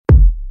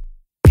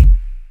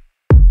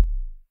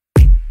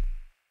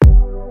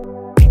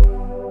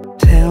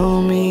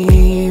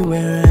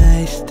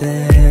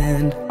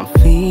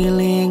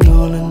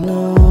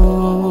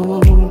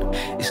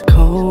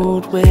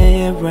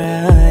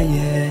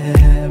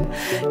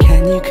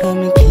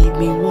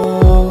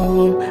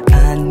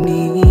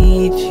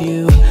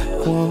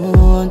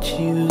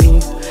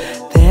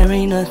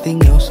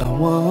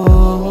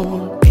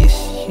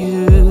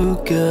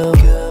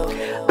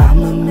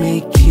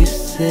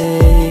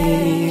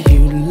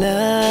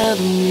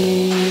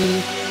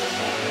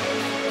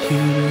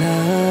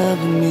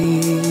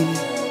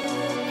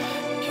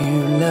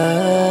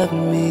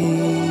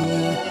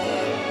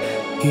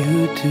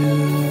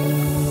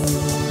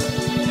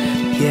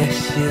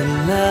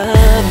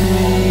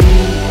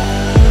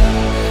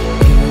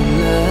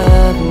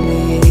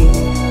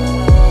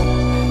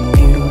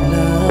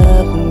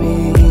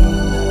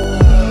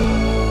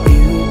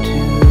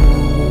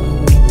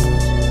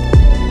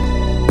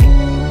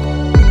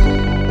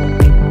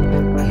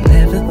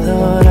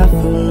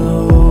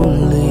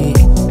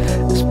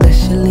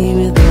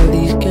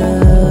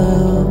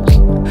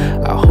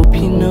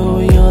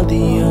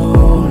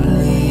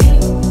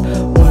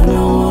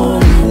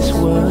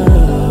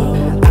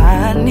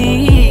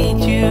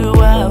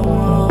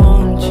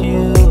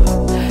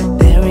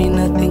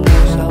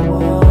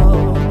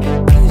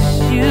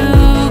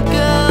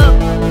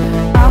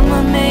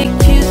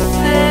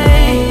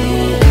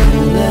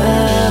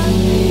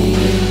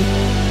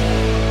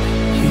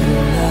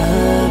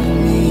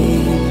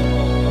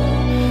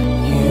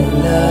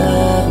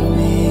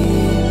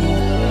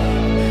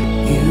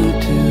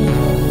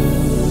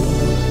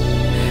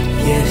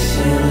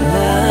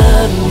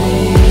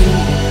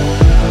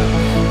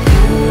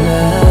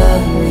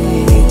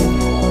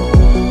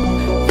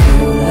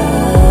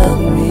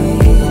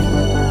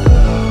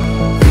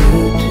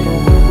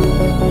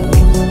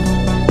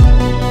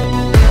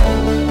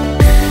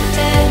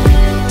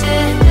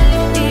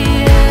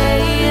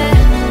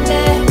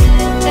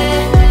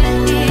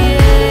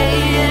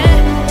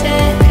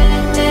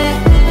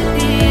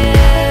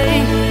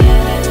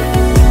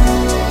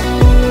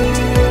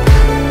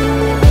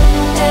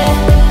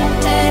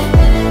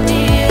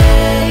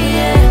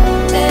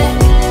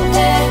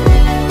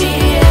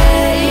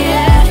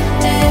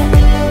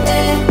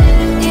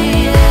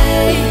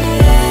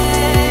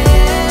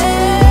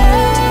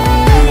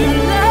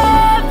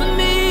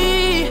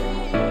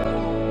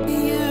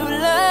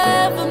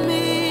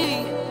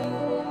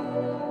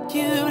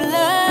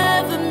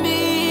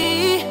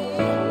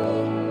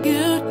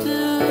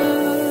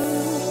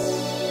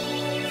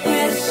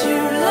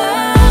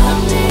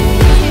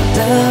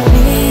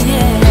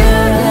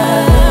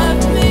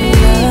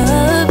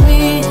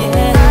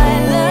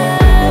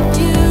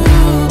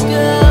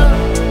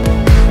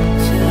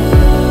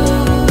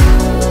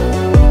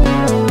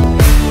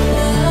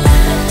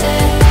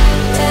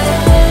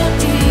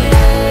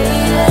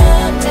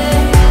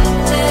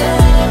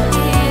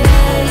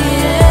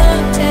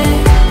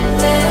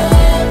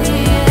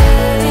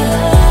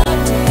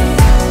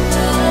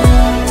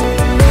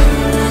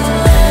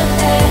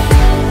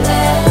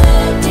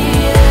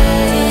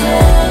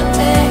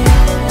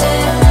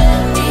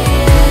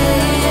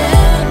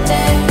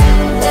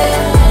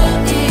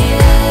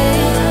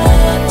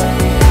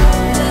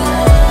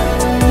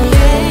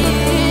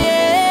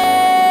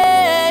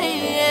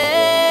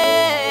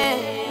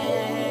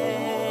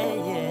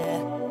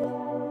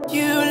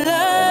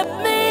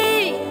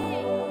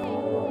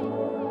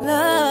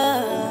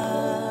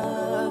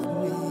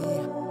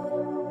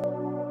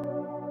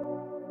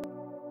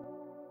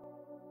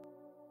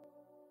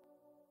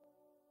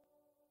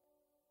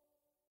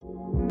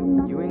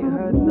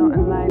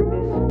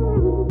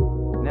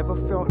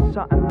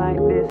felt something like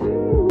this.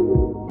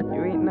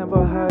 You ain't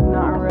never heard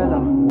nothing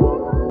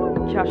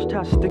realer.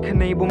 Cash-tastic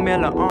and Abel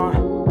Miller,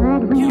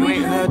 You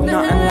ain't heard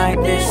nothing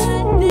like this.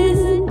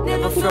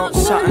 Never felt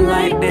something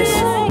like this.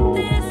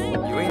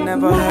 You ain't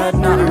never heard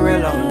nothing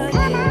realer.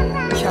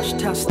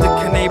 Cash-tastic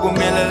and Abel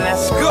Miller,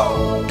 let's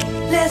go.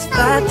 Let's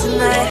fly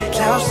tonight,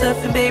 cloud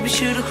surfing, baby,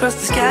 shoot across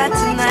the sky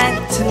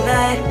tonight,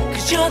 tonight.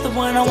 Cause you're the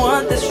one I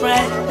want, that's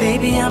right.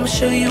 Baby, I'ma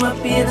show you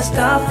what being a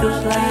star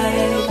feels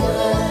like.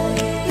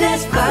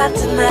 Let's fly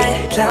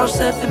tonight, cloud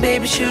surfing,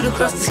 baby, shoot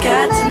across the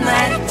sky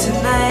tonight,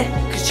 tonight.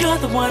 Cause you're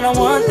the one I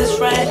want, that's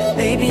right.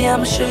 Baby,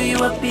 I'ma show you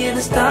what being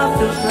a star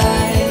feels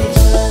like.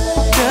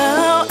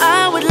 Girl,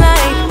 I would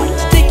like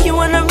to take you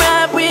on a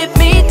ride with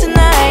me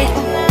tonight.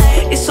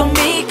 It's on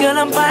me, girl,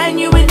 I'm buying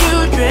you a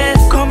new dress.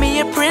 Call me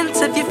a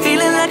prince if you're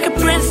feeling like a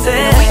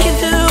princess. We can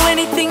do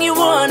anything you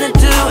wanna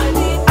do.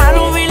 I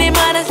don't really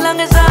mind as long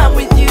as I'm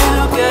with you,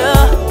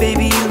 girl.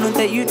 Baby, you know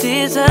that you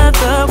deserve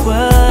the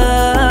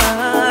world.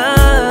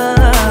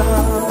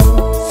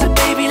 So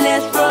baby,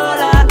 let's roll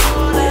out.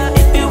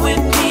 If you're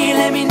with me,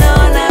 let me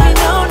know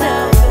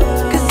now.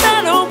 Cause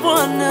I don't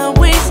wanna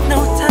waste no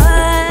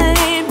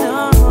time,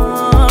 no.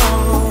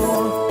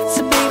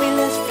 So baby,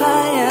 let's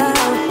fly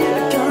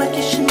out. Girl, like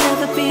you should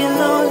never be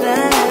alone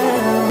now.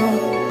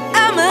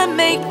 I'ma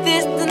make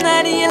this the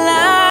night of your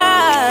life.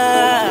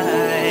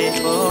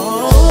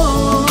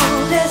 Oh,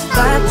 let's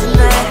fly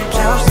tonight,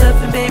 cloud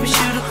surfing, baby,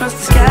 shoot across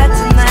the sky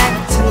tonight,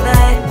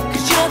 tonight.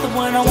 Cause you're the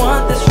one I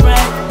want, that's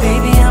right.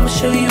 Baby, I'ma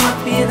show you what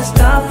being a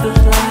star feels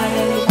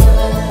like.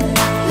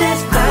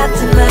 Let's fly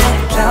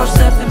tonight, cloud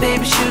surfing,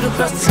 baby, shoot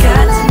across the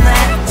sky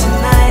tonight,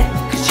 tonight.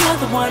 Cause you're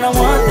the one I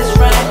want, that's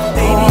right.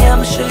 Baby,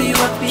 I'ma show you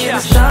what being a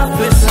star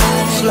feels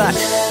like.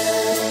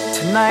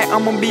 Tonight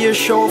I'ma be a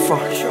chauffeur,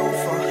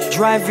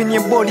 driving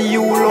your body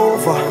all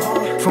over.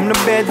 From the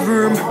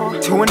bedroom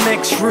to a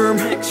next room,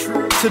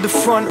 to the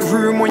front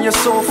room on your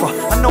sofa.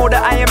 I know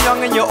that I am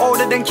young and you're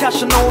older than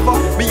Casanova,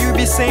 but you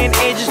be saying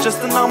age is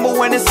just a number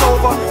when it's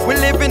over. We're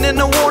living in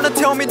the water,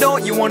 tell me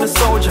don't you want a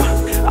soldier?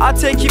 I'll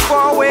take you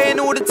far away in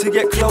order to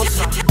get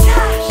closer.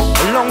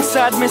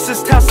 Alongside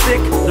Mrs. Tastic,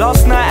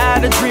 last night I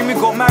had a dream, we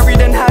got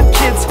married and had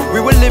kids. We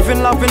were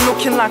living, loving,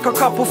 looking like a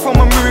couple from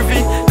a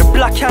movie. The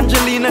Black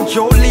Angelina,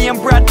 Jolie and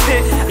Brad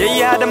Pitt. Yeah,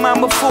 you had a man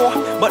before,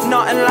 but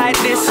nothing like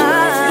this.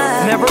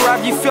 Never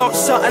have you felt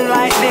something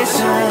like this.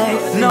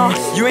 No,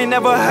 you ain't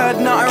never heard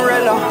nothing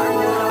realer.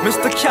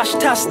 Mr.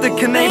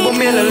 Cash-tastic and Abel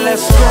Miller,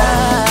 let's go.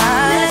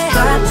 Let's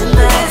fly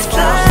tonight,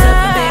 cloud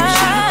surfing, baby,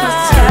 shoot across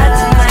the sky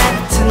tonight,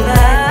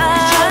 tonight.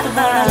 Cause you're the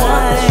one I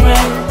want, that's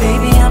right.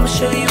 Baby, I'ma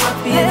show you what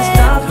being a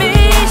star feels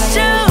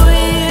like.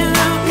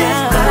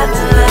 Let's fly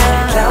tonight,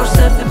 cloud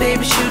surfing,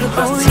 baby, shoot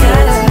across the sky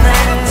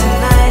tonight,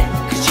 tonight.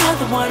 Cause you're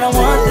the one I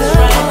want, that's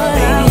right.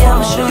 Baby,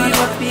 I'ma show you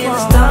what being a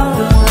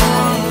star feels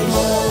like.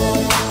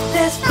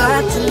 Let's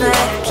fly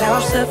tonight,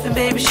 cloud surfing,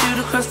 baby, shoot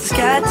across the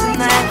sky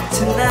tonight,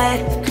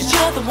 tonight. Cause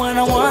you're the one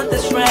I want,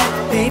 that's right.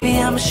 Baby,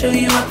 I'ma show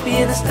you what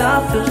being a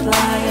star feels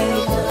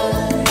like.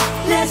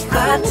 Let's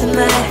fly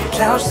tonight,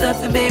 cloud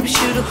surfing, baby,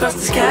 shoot across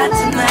the sky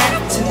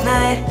tonight,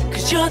 tonight.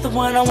 Cause you're the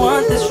one I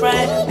want, that's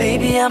right.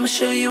 Baby, I'ma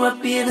show you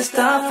what being a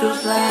star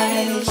feels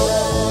like.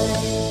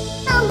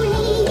 Only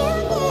you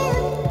knew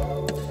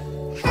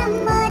how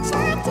much I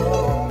do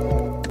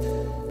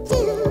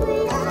love you.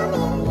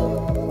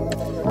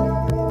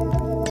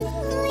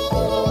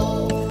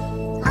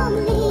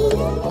 Only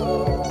you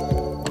knew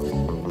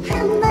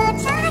how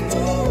much I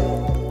do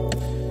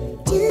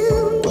need you.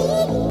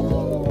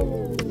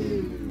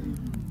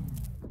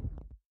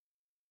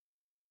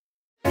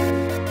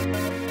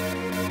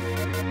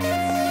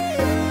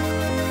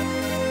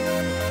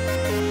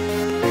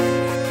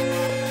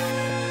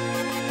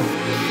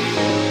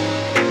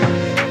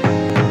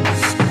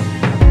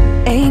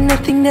 Ain't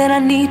nothing that I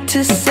need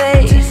to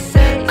say,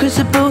 cause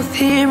we're both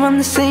here on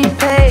the same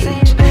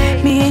page.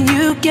 Me and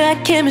you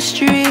got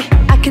chemistry,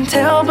 I can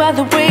tell by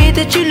the way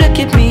that you look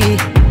at me.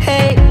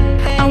 Hey,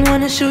 I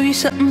wanna show you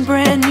something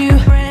brand new.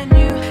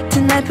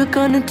 Tonight we're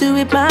gonna do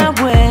it my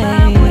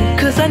way,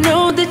 cause I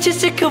know that you're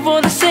sick of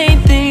all the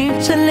same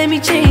things. So let me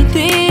change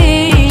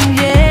things,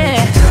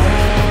 yeah.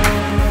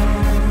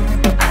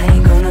 I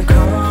ain't gonna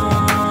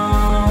call,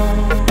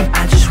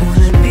 I just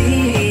wanna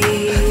be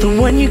the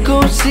one you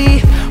go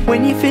see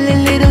when you feel a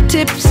little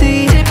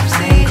tipsy. I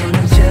ain't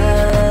gonna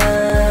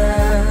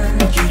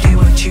judge, you do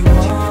what you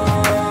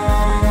want.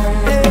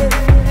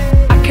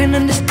 I can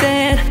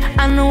understand,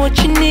 I know what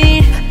you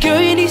need.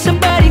 Girl, you need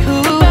somebody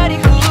who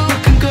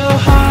can go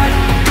hard,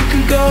 who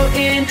can go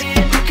in,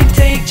 who can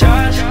take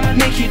charge,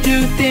 make you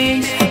do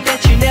things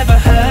that you never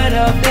heard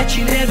of, that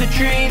you never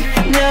dreamed.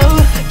 No,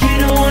 you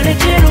don't want a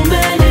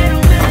gentleman,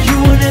 you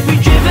wanna be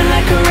driven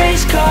like a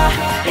race car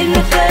in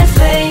the fast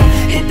lane.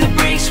 Hit the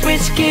brakes,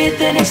 switch gear,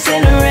 then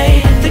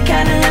accelerate. The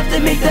kind of love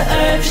that make the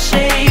earth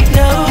shake.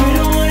 No, you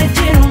don't want a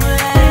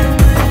gentleman.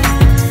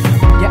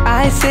 Your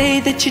eyes say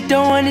that you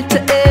don't want it to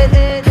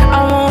end.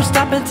 I won't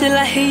stop until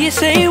I hear you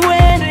say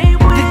when.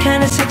 The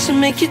kind of sex will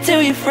make you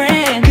tell your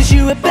friend, cause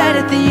you are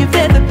better than you've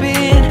ever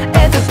been,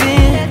 ever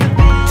been.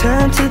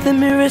 Turn to the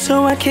mirror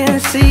so I can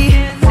see.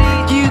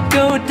 You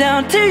go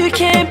down till you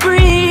can't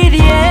breathe,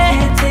 yeah.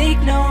 Can't take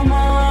no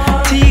more,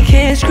 till you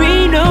can't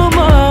scream no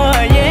more,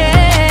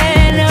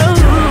 yeah. No,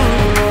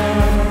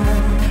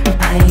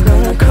 I ain't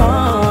gonna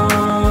call.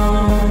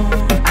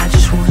 I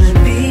just wanna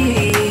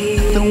be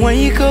the one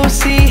you go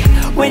see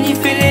when you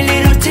feel a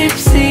little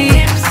tipsy.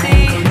 I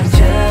ain't gonna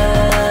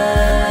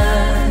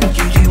judge,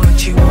 you do what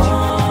you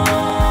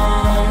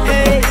want.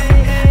 Hey,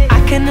 I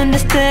can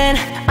understand,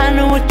 I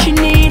know what you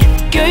need.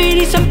 Girl, you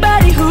need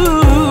somebody who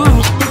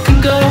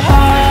can go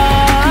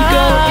hard, can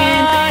go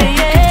in,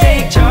 yeah. Can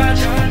take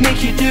charge,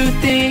 make you do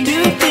things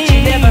that you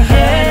never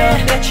heard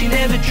of, that you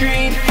never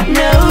dreamed.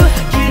 No,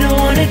 you don't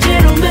want a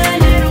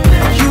gentleman.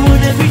 You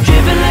wanna be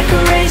driven like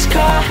a race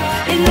car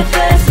in the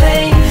fast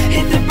lane.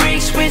 Hit the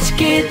brakes, switch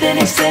gear, then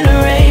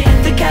accelerate.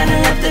 The kind of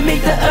love that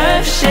make the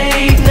earth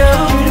shake. No,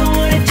 you don't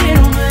want a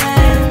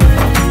gentleman.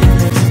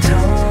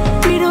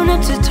 We don't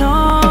have to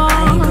talk.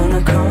 I ain't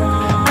gonna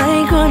call. I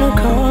ain't gonna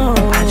call.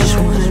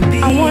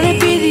 I wanna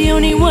be the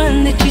only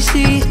one that you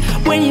see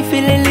when you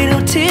feel a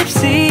little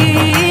tipsy.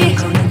 I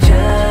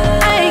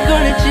ain't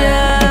gonna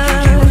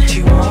judge. You do what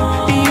you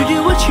want. You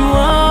do what you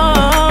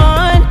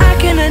want. I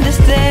can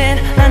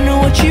understand. I know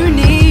what you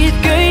need.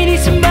 Girl, you need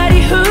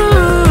somebody who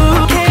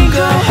can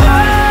go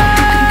hard,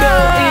 who can go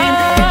in,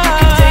 who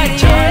can take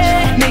charge,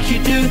 make you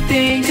do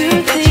things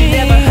that you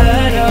never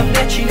heard of,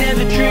 that you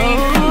never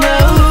dreamed. No,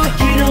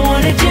 you don't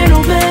want a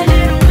gentleman.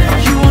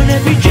 You wanna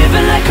be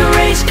driven like a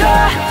race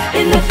car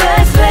in the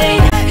fast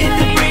lane. Hit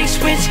the brakes,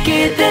 switch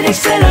gear, then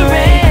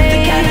accelerate. The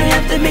kind of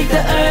love that make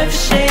the earth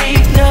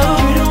shake. No,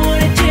 you don't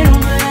want a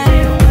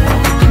gentleman.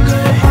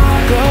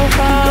 Go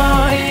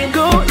hard,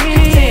 go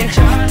in,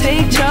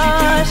 take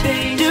charge,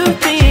 do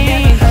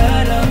things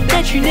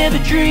that you never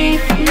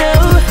dreamed. No,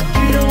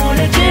 you don't want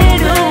a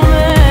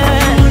gentleman.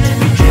 You wanna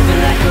be driven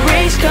like a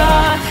race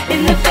car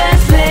in the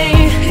fast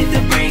lane. Hit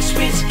the brakes,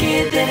 switch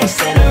gear, then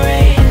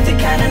accelerate. The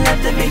kind of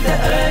love that make the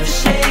earth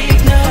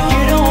shake. No,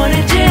 you don't want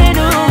a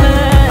gentleman.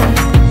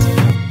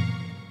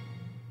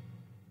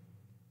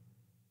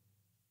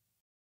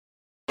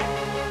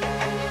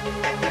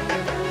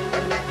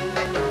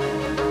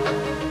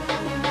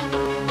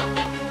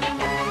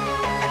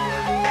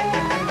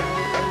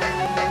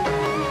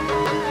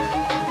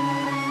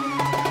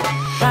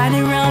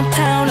 Riding around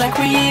town like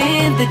we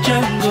in the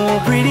jungle.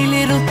 Pretty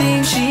little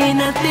thing, she ain't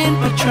nothing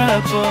but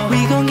trouble.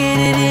 We gon' get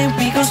it in,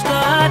 we gon'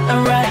 start a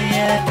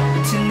riot.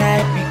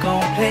 Tonight we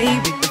gon' play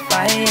with the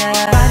fire.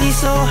 Body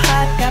so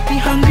hot, got me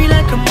hungry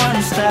like a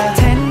monster.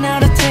 10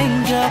 out of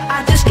 10, girl,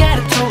 I just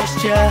gotta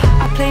toast ya.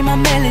 I play my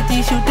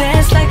melodies, you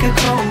dance like a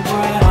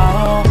cobra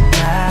all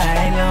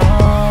night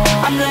long.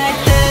 I'm like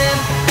them,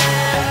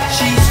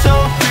 she's so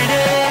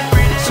pretty,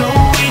 so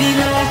witty,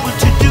 knows what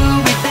to do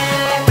with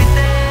it.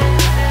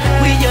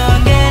 We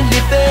young and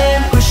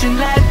living, pushing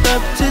life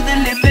up to the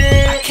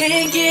limit. I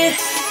can't get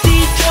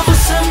these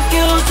troublesome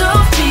girls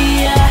off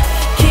me. I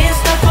can't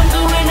stop, I'm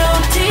going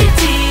on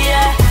TT.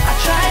 I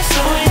try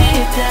slowing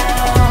it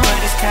down, but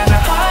it's kinda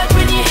hard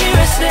when you hear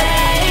her say,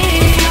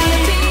 it's gonna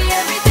be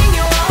everything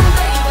you want,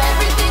 babe,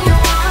 everything you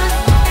want,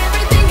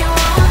 everything you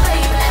want,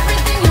 babe,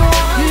 everything you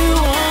want,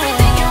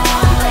 everything you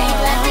want,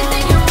 babe,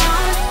 everything you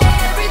want,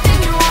 everything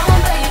you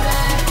want, baby.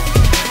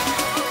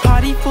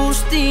 Party full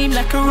steam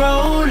like a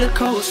roller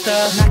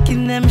coaster,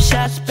 knocking them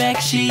shots back,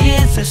 she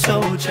is a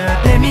soldier.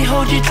 Let me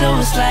hold you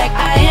close like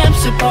I am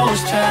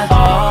supposed to,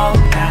 all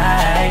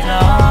night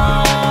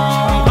long.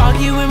 We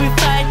argue when we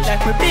fight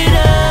like we're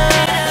bitter.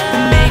 We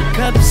make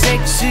up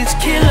sex, it's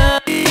killer.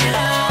 We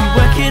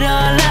work it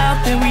all out,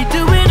 then we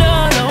do it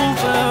all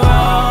over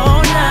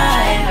all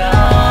night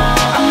long.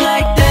 I'm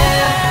like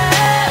that,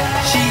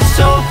 she's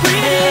so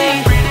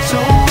pretty, so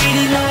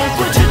witty, knows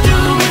what to do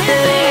with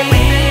it.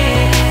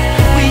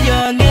 We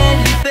young and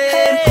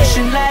living,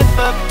 pushing life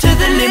up to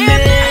the limit.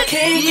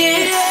 Can't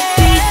get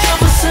these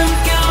troublesome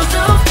girls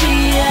off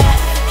me.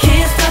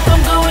 Can't stop,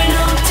 I'm going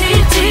on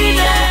TT.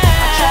 I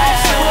try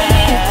slowing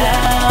it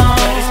down,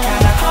 but it's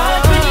kinda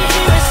hard when you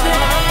hear her say,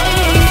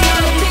 it's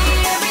gonna be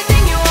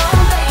everything you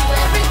want, babe,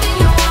 everything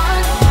you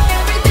want,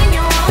 everything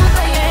you want,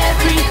 babe,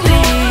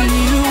 everything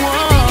you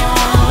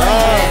want.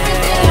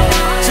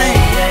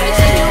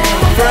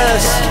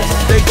 Fresh,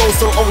 they go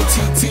so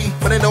OTT,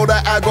 but they know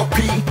that I got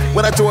P.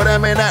 When I draw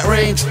them in that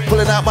range,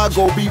 pulling out my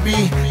gold BB,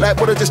 like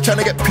brother just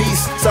trying to get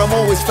peace. So I'm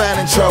always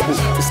finding trouble,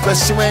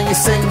 especially when you're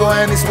single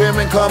and these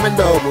women come in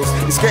doubles.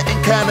 It's getting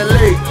kinda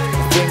late,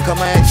 I think I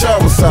might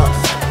troublesome.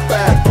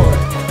 Bad boy,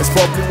 that's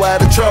probably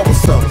why the trouble's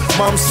some.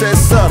 Mom says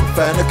son,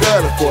 find a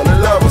girl and fall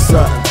in love with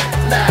something.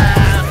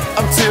 Nah,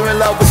 I'm too in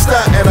love with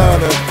stunting on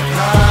them.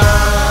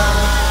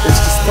 It's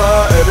just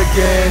part of the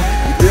game.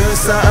 You're doing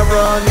something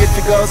wrong if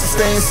you go to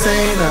stay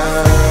insane.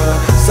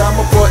 So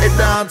I'ma put it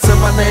down to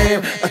my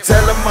name. I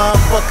tell them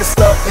motherfucker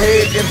stop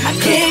hating. I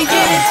can't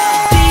get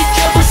these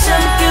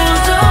troublesome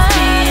girls off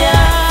me.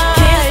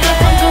 Can't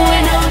stop, I'm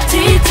going on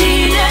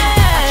TT. I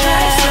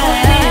try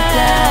slowing it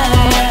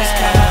down, but it's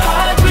kinda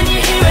hard when you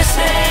hear her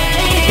say,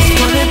 it's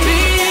gonna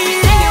be,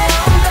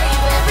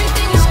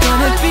 it's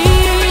gonna be,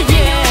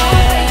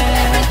 yeah.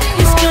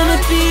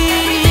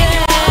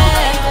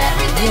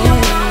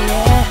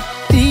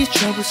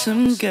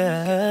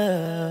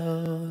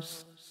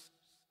 else.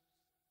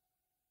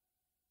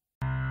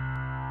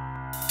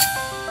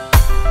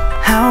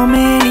 How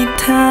many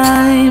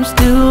times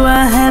do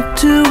I have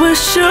to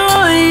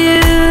assure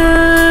you?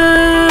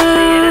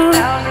 Say it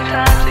 1,000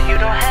 times so you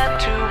don't have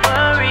to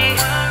worry.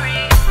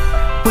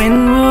 When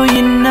will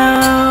you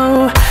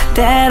know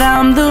that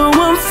I'm the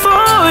one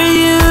for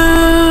you?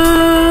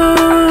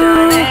 I've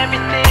done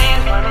everything,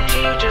 why don't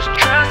you just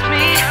trust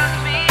me?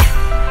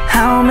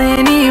 How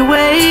many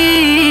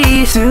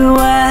ways do I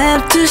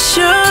have to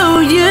show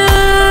you?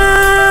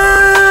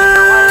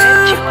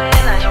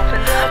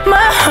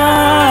 My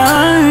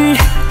heart,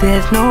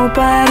 there's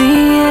nobody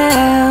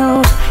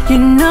else. You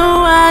know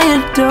I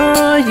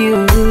adore you,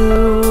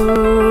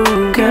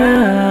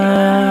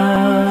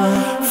 girl.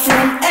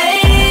 From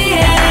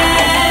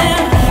AM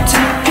to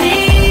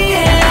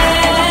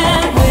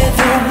PM,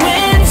 whether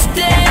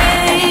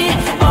Wednesday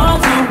or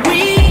the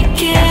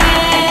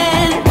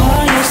weekend,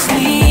 while you're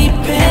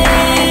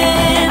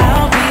sleeping,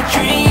 I'll be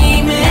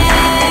dreaming.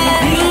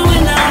 You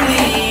and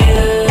only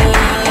you.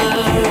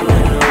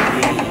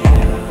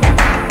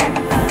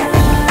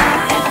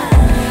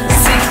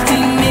 60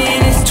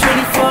 minutes,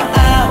 24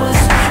 hours,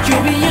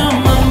 you'll be on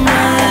my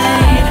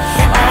mind.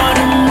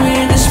 Autumn,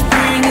 winter,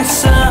 spring and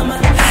summer,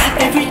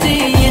 every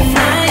day and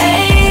night.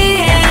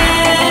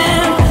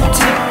 AM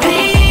to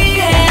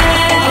PM,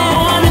 I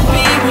wanna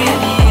be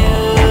with you.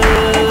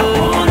 I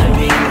wanna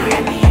be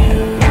with you.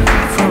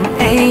 From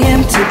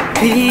AM to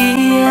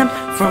PM,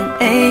 from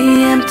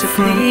AM to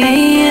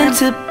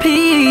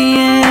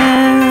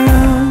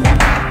PM.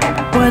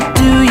 What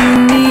do you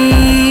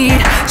need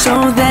so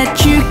that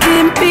you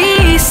can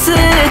be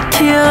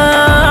secure?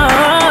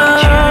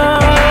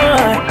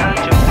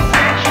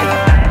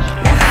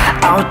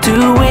 I'll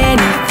do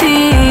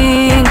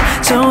anything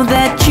so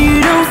that you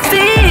don't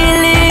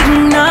feel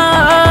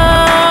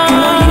ignored.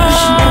 Girl, you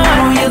should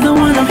know you're the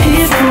one I'm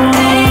here for.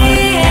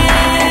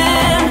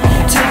 AM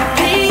to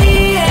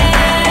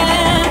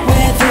PM,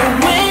 whether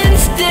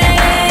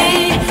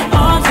Wednesday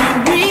or the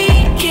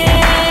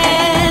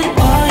weekend,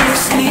 while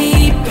you're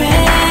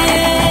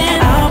sleeping,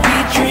 I'll be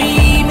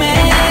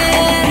dreaming.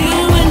 You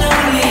and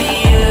only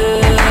you.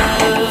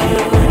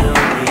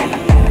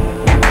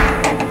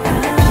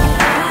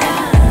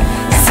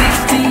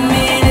 60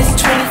 minutes,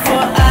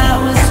 24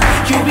 hours,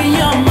 you'll be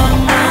on my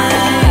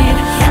mind.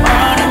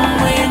 Autumn,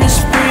 winter,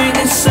 spring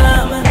and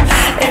summer,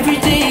 every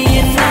day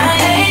and night.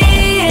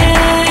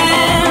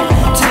 AM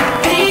to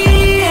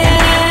PM,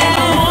 I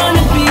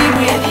wanna be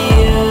with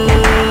you.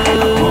 I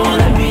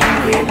wanna be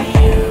with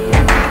you.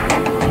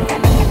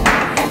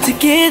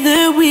 Together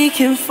we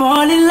can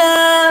fall in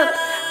love.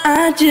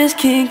 I just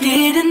can't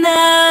get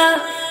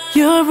enough.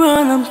 You're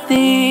all I'm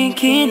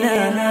thinking of.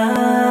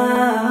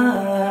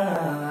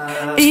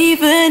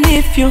 Even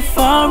if you're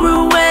far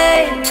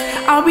away,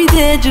 I'll be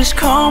there, just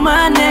call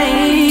my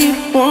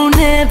name. Won't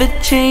ever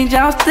change,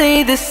 I'll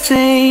stay the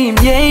same.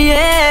 Yeah,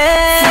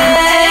 yeah.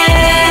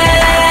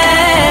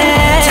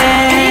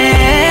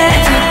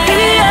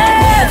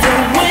 Whether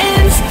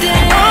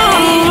Wednesday or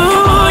the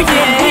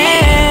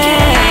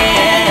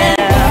weekend,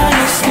 while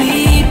you're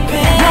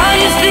sleeping,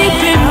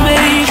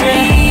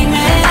 baby,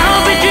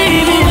 I'll be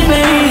dreaming,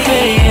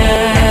 baby.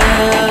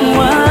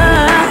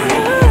 Wow.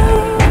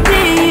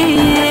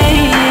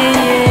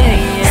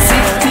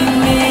 60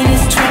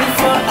 minutes,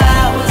 24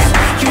 hours,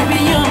 you'll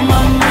be on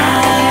my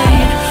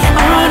mind.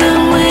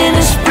 Autumn,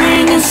 winter,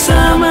 spring and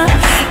summer,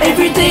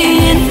 every day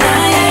and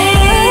night.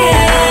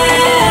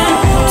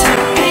 To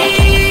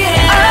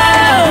PM, I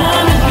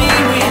wanna be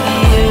with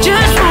you.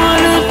 Just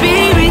wanna be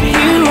with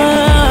you.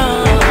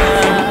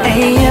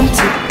 AM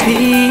to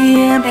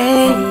PM,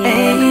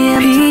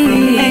 AM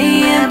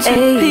to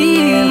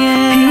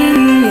PM.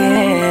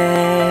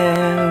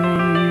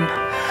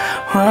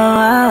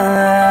 Wow.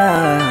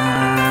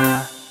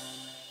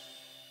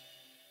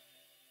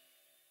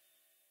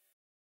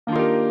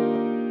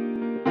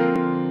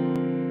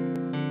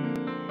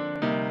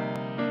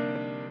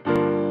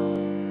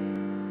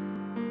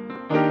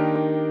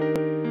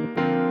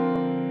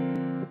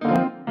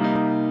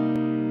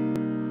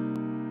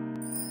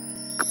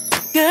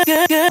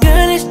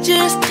 Girl, it's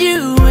just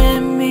you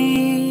and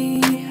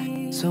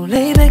me. So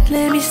lay back,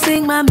 let me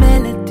sing my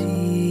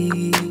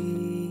melody.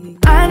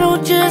 I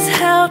know just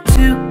how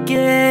to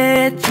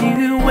get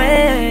you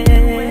wet.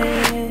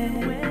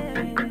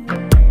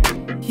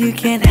 You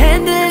can't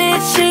handle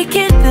it,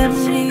 shaking the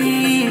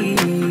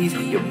knees.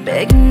 You're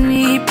begging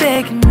me,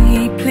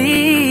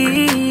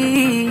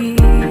 please.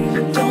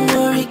 Don't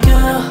worry,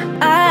 girl,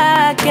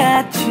 I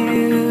got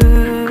you.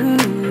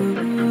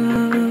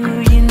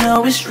 You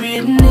know it's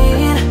written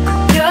in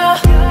your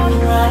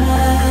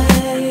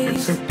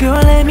eyes. So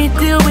girl, let me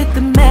deal with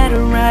the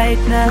matter right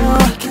now.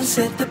 We can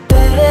set the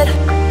bed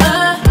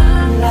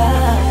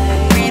alight.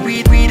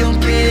 We don't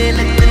care,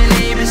 let the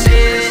neighbors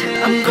hear.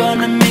 I'm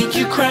gonna make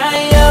you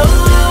cry,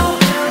 oh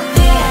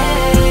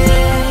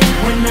yeah.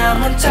 When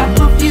I'm on top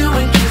of you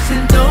and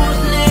kissing those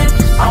lips,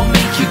 I'll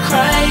make you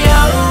cry,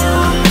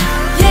 oh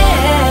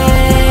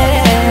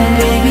yeah.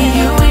 Baby,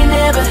 you ain't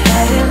never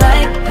had it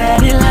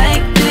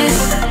like this.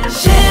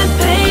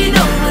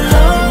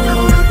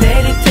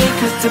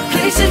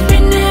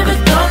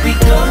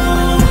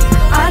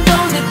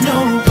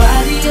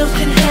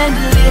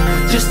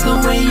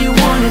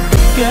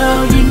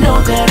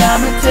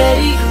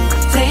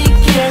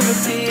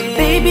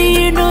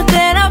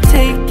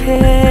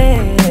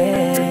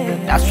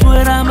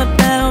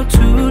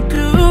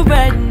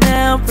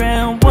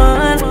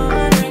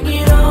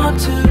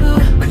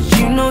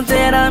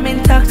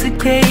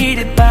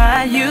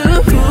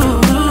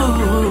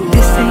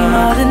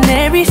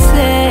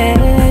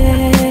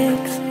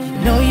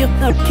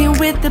 working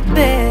with the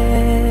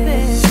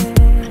best.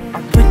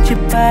 I'll put your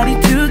body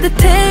to the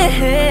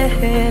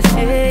test.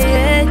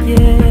 Yeah,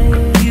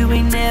 yeah. You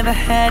ain't never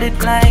had it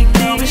like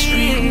this.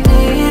 You're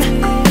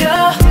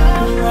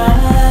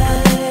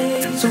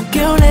right. So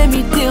girl, let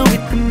me deal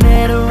with the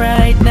matter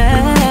right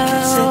now.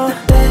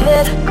 Set the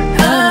bed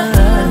alight.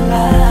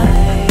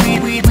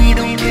 We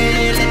don't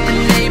care, let the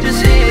neighbors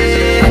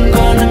hear. I'm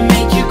gonna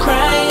make you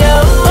cry,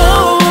 oh,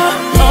 oh,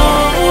 oh,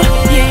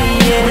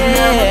 yeah, yeah. When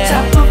I'm on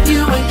top of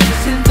you and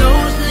kissing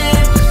those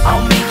lips,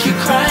 I'll make you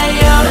cry,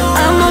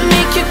 oh, I'ma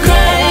make you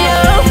cry,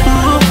 oh,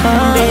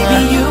 baby,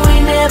 you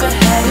ain't never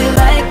had it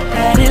like,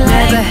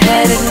 never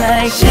had it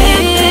like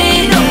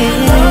champagne, oh,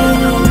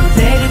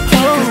 let it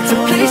go to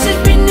places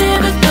we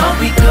never thought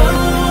we'd go.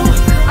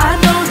 I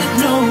know that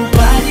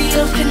nobody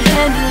else can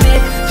handle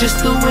it just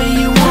the way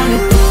you want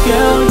it,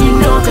 girl. You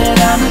know that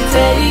I'ma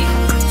take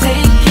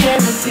care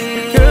of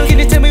it. Girl, can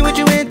you tell me what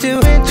you into?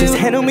 Just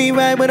handle me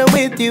right when I'm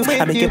with you.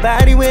 I make your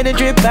body with a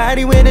drip,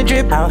 body with a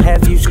drip. I'll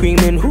have you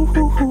screaming, hoo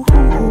hoo hoo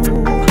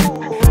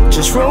hoo.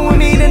 Just roll with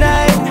me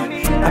tonight.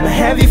 I'ma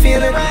have you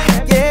feeling,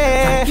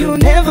 yeah. You'll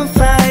never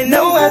find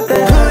no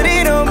other. Put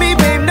it on me,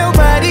 babe.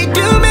 Nobody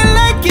do me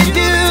like you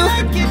do.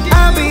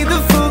 I'll be the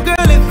fool,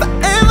 girl, if I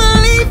ever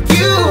leave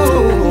you.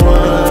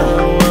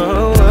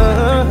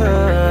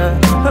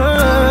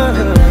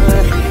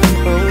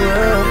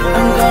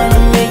 I'm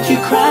gonna make you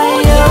cry,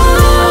 oh, yeah.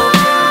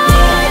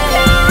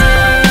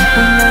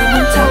 When I'm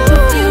on top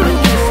of you and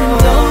kissing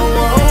those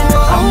lips,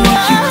 I'll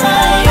make you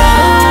cry,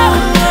 oh,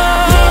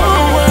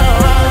 yeah.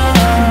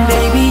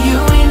 Baby, you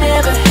ain't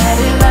never had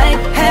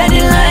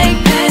it like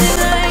this.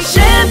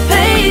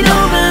 Champagne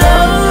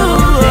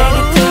overload. Let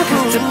it take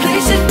us to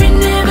places we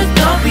never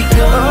thought we'd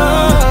go.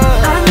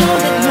 I know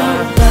that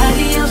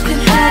nobody else can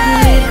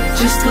handle it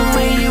just the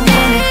way you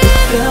want it,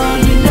 girl.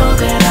 You know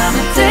that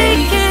I'ma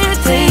take care of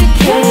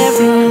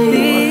it.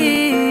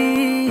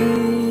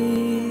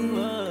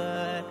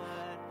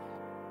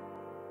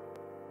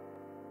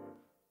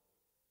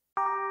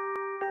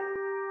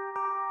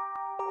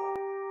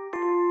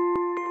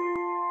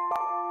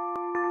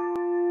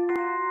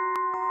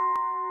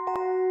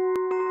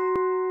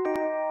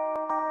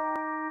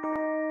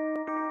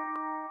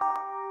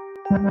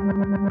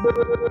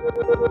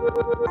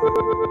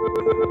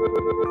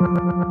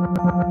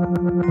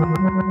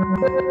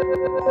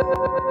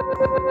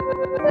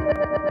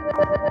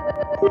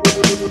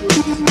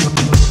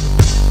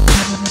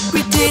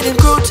 We didn't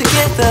grow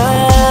together.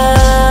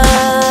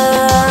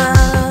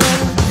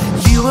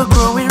 You were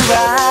growing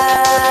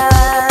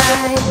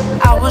right,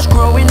 I was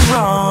growing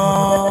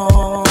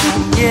wrong.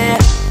 Yeah,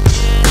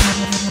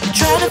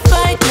 trying to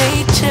fight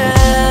nature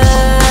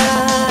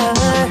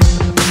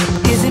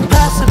is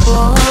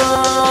impossible,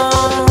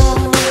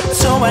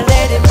 so I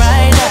let it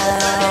ride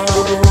out.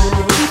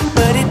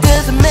 But it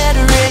doesn't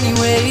matter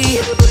anyway.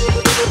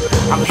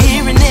 I'm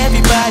hearing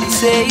everybody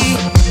say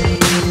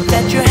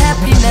that you're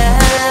happy now.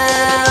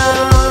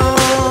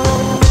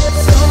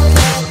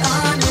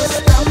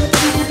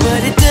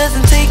 But it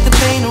doesn't take the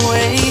pain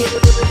away.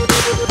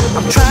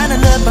 I'm trying to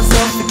love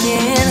myself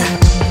again,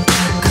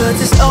 'cause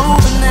it's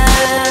over now.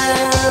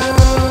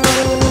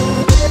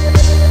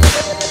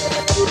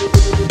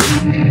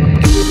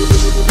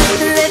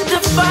 Let the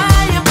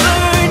fire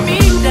burn me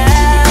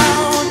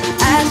down,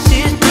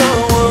 ashes blow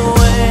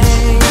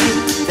away.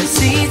 The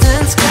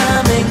seasons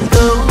come and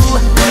go,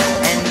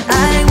 and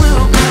I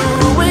will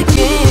grow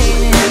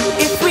again.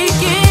 If we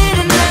get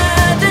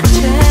another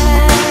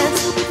chance,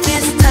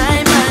 this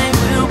time I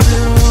will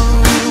bloom.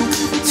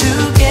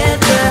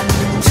 Together,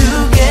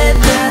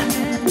 together,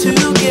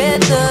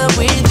 together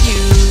with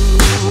you.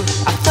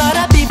 I thought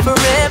I'd be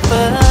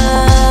forever.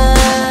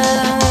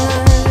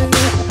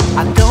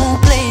 I don't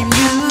blame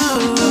you.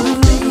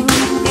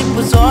 It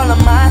was all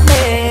on my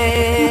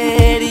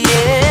head,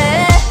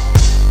 yeah.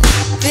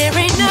 There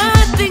ain't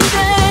nothing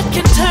that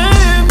can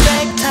turn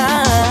back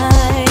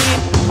time.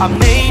 I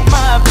made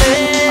my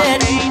bed.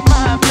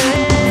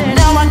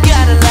 Now I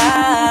gotta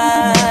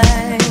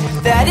lie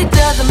that it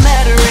doesn't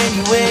matter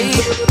anyway.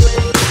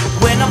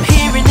 When I'm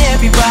hearing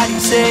everybody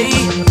say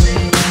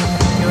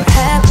you're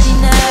happy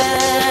now,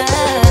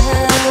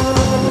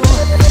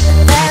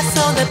 that's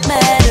all that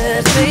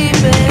matters,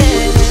 baby.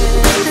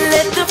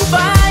 Let the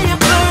fire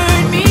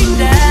burn me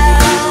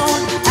down,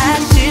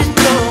 ashes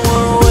blow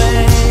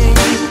away.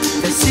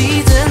 The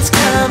seasons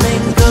come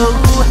and go,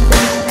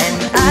 and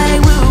I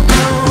will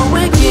grow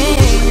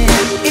again.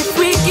 If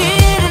we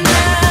get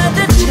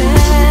another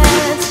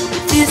chance,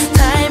 this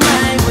time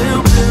I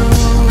will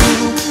bloom.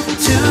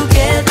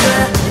 Together,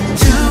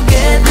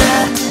 together,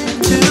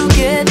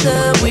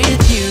 together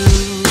with you.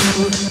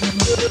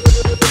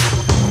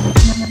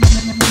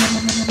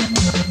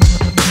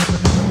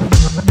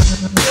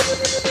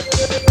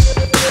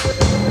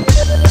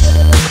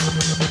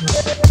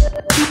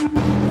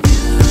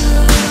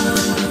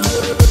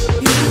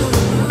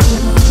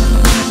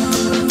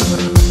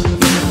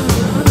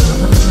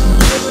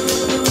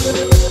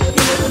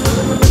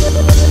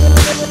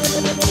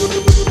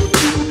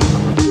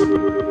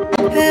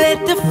 Let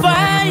the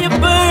fire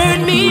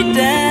burn me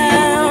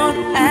down.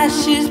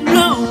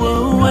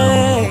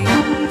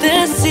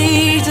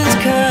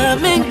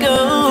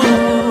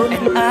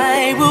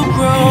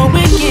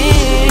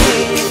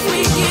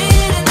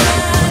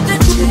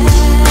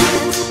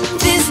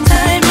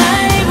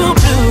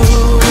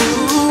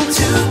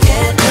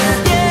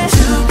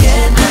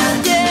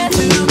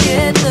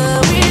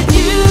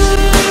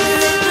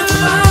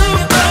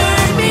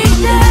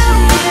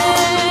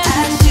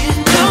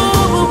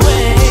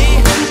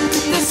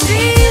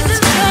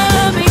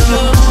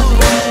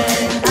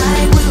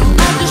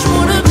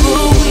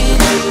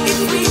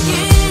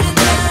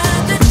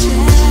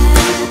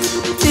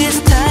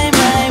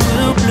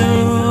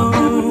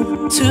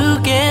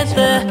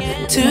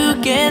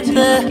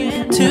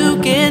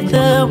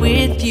 together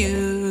with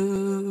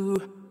you.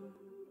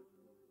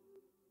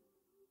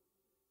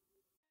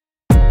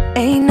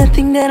 Ain't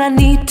nothing that I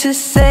need to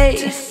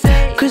say,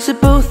 cause we're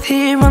both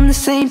here on the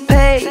same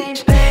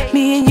page.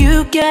 Me and you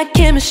got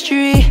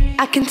chemistry,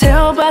 I can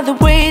tell by the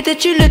way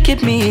that you look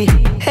at me.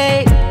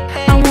 Hey,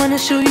 I wanna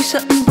show you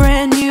something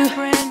brand new.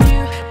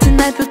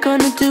 Tonight we're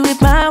gonna do it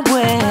my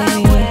way,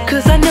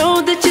 cause I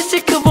know that you're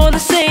sick of all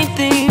the same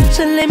things.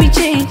 So let me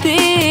change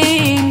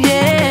things,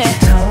 yeah.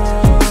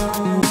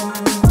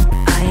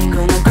 I ain't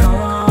gonna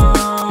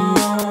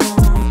come,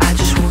 I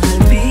just wanna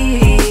be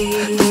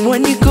the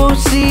one you go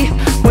see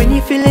when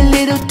you feel a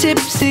little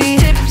tipsy.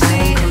 I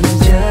ain't gonna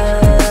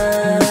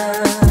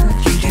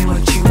judge, you do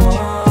what you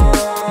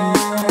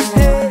want.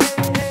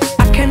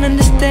 I can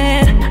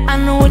understand, I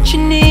know what you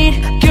need.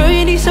 Girl,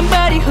 you need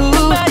somebody who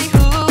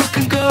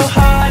can go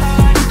hard,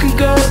 who can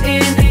go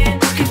in,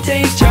 who can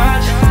take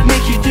charge,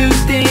 make you do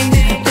things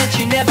that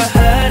you never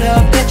heard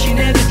of, that you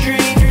never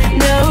dreamed.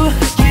 No,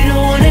 you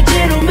don't want a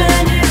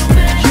gentleman,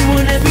 you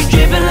wanna be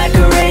driven like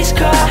a race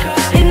car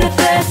in the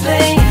fast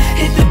lane.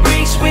 Hit the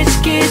brakes, switch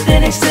gears,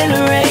 then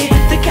accelerate,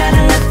 the kind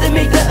of love that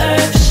make the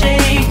earth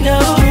shake. No,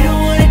 you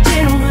don't want a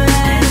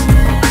gentleman.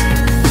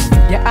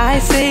 Yeah, I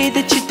say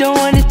that you don't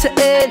want it to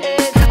end.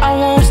 I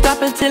won't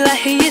stop until I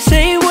hear you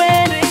say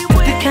when.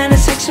 The kind of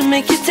sex will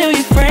make you tell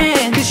your